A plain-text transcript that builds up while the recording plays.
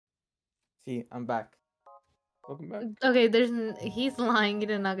See, I'm back. Welcome back. Okay, he's lying. You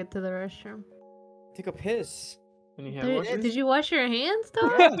did not get to the restroom. Take a piss. Did you wash your hands though?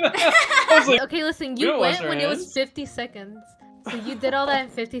 I was like, okay, listen. we You don't wash went our when it was hands. 50 seconds. So you did all that in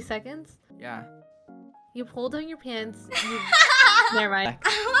 50 seconds. Yeah. You pulled down your pants. Never mind.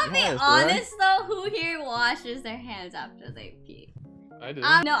 I'm gonna be honest though. Who here washes their hands after they pee? I did.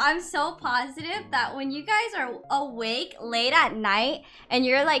 No, I'm so positive that when you guys are awake late at night and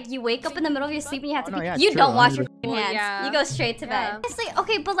you're like, you wake up in the middle of your sleep and you have to pee, yeah, you true, don't wash your 100%. hands. Yeah. You go straight to bed. Honestly,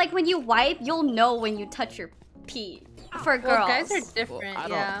 okay, but like when you wipe, you'll know when you touch your pee. For girls. Well, guys are different.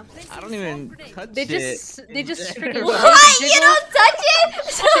 Well, I don't even touch They it. just freaking What? You don't touch it?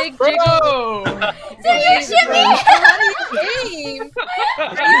 shake, jiggle. Bro! So you should be. How do you aim?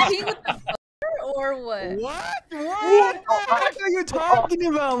 Are you peeing with the or what? What? What are you talking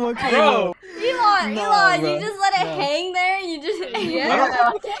about, bro? Elon, bro. you just let it hang there and you just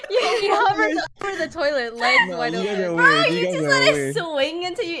Yeah. you hover over the toilet, legs wide you guys open. are Bro, weird. you just let it swing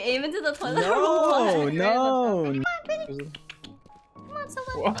until you aim into the toilet. No, no. Come on,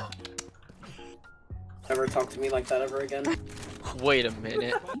 someone. Never talk to me like that ever again. Wait a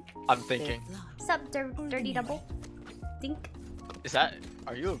minute. I'm thinking. What's up, dirty double? Think.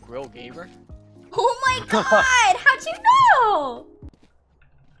 Are you a grill gamer? Oh my god! How'd you know?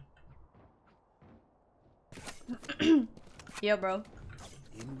 Yo, bro.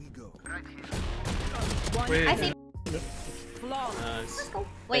 Wait, I say. Nice. Let's go.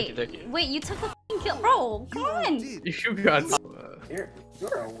 Wait, Thank you. wait, you took the f***ing kill, bro. Come on. You got. You're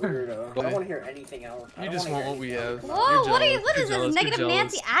a weirdo. I don't want to hear anything else. You just want what we have. Whoa, what You're is jealous, this negative you're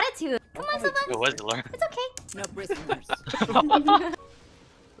Nancy jealous. attitude? Come on, someone. It was learn. It's okay. No prisoners.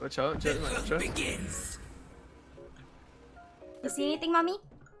 Watch out, watch out. You see anything, mommy?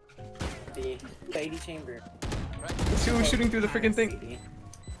 The lady chamber. Let's see who's shooting through the freaking thing.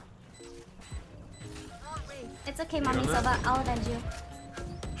 It's okay, mommy. Soba, I'll avenge you.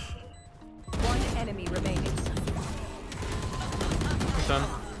 One enemy remaining. Done.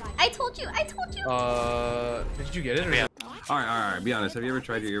 I told you. Did you get it or yeah? Alright, be honest. Have you ever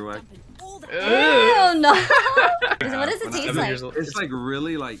tried your earwax? Oh no. What does it taste like? It's like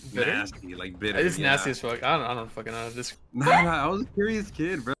really like bitter? nasty, like bitter. It's yeah. nasty as fuck. I don't fucking know. This. Nah, I was a curious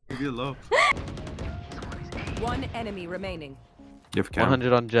kid, bro. Leave you alone. One enemy remaining. You have count.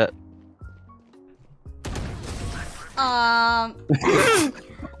 100 on jet.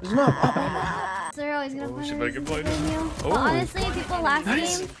 They're always gonna Oh, she find better a get reason to blinded. blame you. Oh. But honestly, people last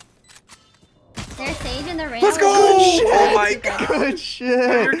Nice. game, their Sage and the Rain. Let's go! Oh my god, shit!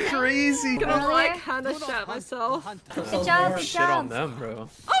 You're crazy. Earlier. kinda shot myself. Good job, good Shit on job. them, bro.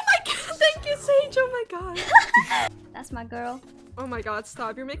 Oh my god, thank you, Sage. Oh my god. That's my girl. Oh my god,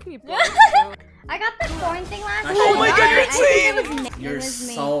 stop. You're making me I got the corn thing last time. Oh my god, I you're think it was Nick. You're It was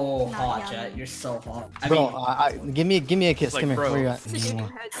me, so not hot, Yummy. Jet. You're so hot. Bro, give me a kiss. Like, Come here. bro. Where you at?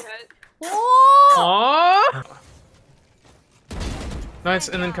 Whoa! Aww. Nice,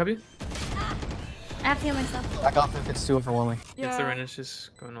 and then Cubby. I have to heal myself. Back off if it's two for one way. It's the Rena's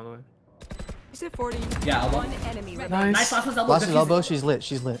just going all the way. You said 40. Yeah, One enemy remaining. Nice. last one's elbow. Last is elbow. She's lit.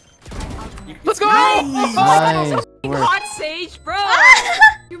 She's lit. Let's go! Nice. Work. Hot Sage, bro.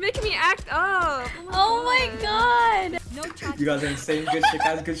 You're making me act up. Oh my god! You guys are insane. Good shit,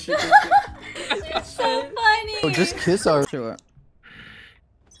 guys. Good shit. You're so funny. Oh, just kiss our.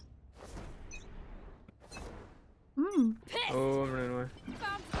 Oh, I'm running away.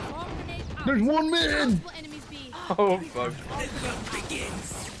 There's one man. Oh, fuck.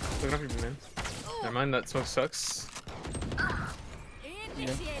 Look up your man. Never mind, that smoke sucks.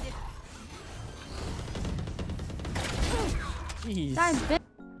 Jeez. Darn bitch.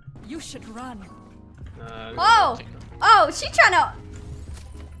 You should run. Whoa! Oh, she tryna.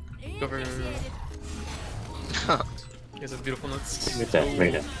 Go for You guys have beautiful nuts.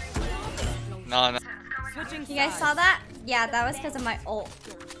 No. You guys saw that? Yeah, that was because of my ult.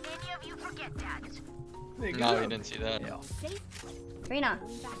 No, we didn't see that. Rena,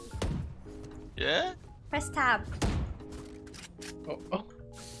 Yeah? press tab. Oh.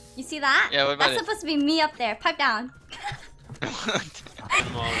 You see that? Yeah, what about That's it? supposed to be me up there. Pipe down.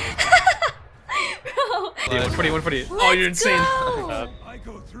 Come on. Bro. 140. Oh, you're insane. Go.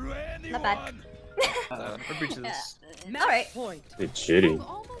 Not bad. What breach is this? Alright. It's shitty.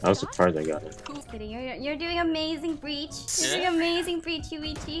 I was surprised I got it. Just kidding. You're doing amazing, Breach. You're doing amazing, Breach,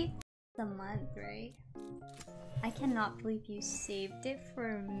 Yuichi. It's a month, right? I cannot believe you saved it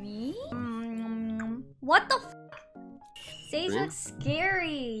for me. What the f? Sage looks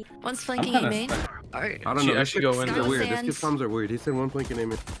scary. One's flanking A main. I don't know. I should go in. These are weird. These Sands. kid palms are weird. He said one point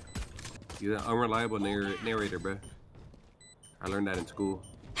name it. He's an unreliable narrator, bro. I learned that in school.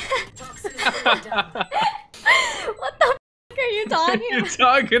 What the f are you talking What are you about?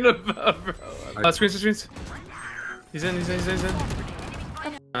 talking about, bro? Screens. He's in. What is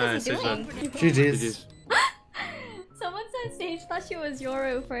Nice, he he's doing? dead. GG's. Someone said Sage thought she was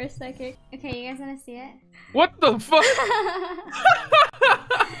Yoru for a second. Okay, you guys wanna see it? What the fuck?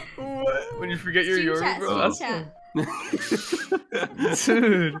 What? When you forget your Stream Yoru, chat, bro? stream That's...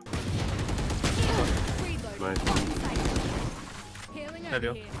 Dude. Nice.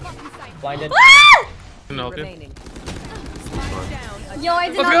 Heavy. Blinded. Can I help you? Yo, I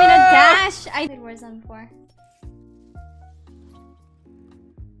did Let's not go! mean to dash. I did Warzone 4.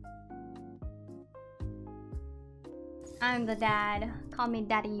 I'm the dad. Call me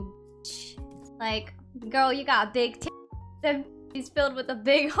daddy. Like, girl, you got a big t. The is filled with a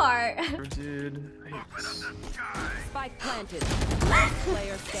big heart. Dude. Spike planted.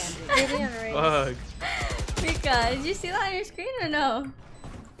 Player standing. Fuck. Rika, did you see that on your screen or no?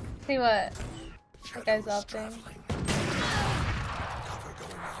 See what? That guy's opting.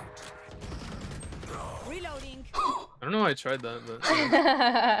 Reloading. I don't know why I tried that, but...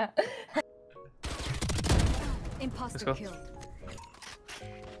 Imposter go. killed.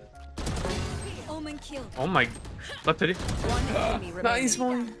 Omen killed. Oh my... Left titty. One enemy remaining. Nice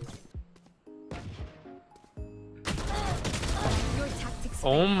one. Your tactics.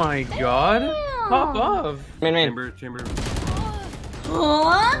 Oh my god. Pop off. Chamber.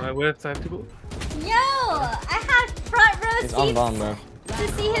 Huh? I whipped. I have to go. Yo, I had front row He's on bomb, bro. to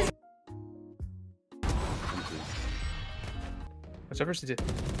see his. Watch out for CT.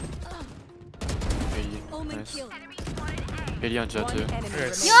 Omen killed. 80 on jet One too. enemy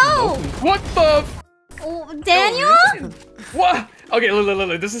remaining. Yo, What the f- oh, Daniel, What? Okay,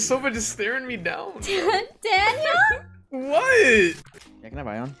 look. This is someone just staring me down. Daniel. What? Yeah, can I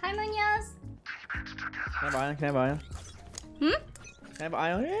buy on? Hi, Munoz. Can I buy on? Can I buy on? Hmm? Can I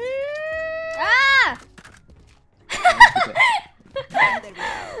buy on? Ah!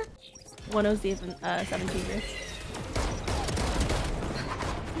 107 17ers.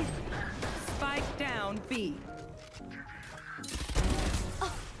 Spike down B.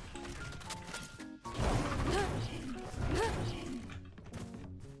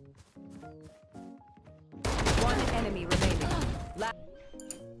 One enemy remaining.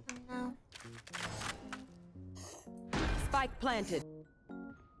 Spike planted.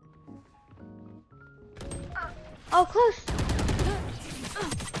 Oh, close.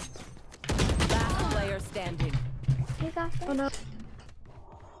 Last player standing. You got this. Oh no.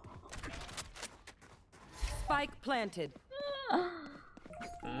 Spike planted.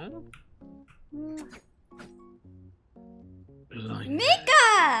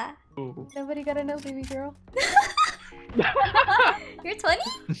 Mika! Ooh. Nobody gotta know, baby girl. You're 20?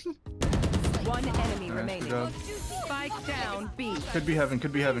 One enemy remaining. Spike down B. Could be heaven.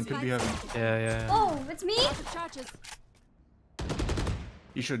 Yeah. Oh, it's me?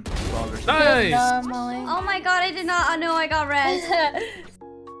 You should log or something. Nice. Molly. Oh my god, I did not know I got res.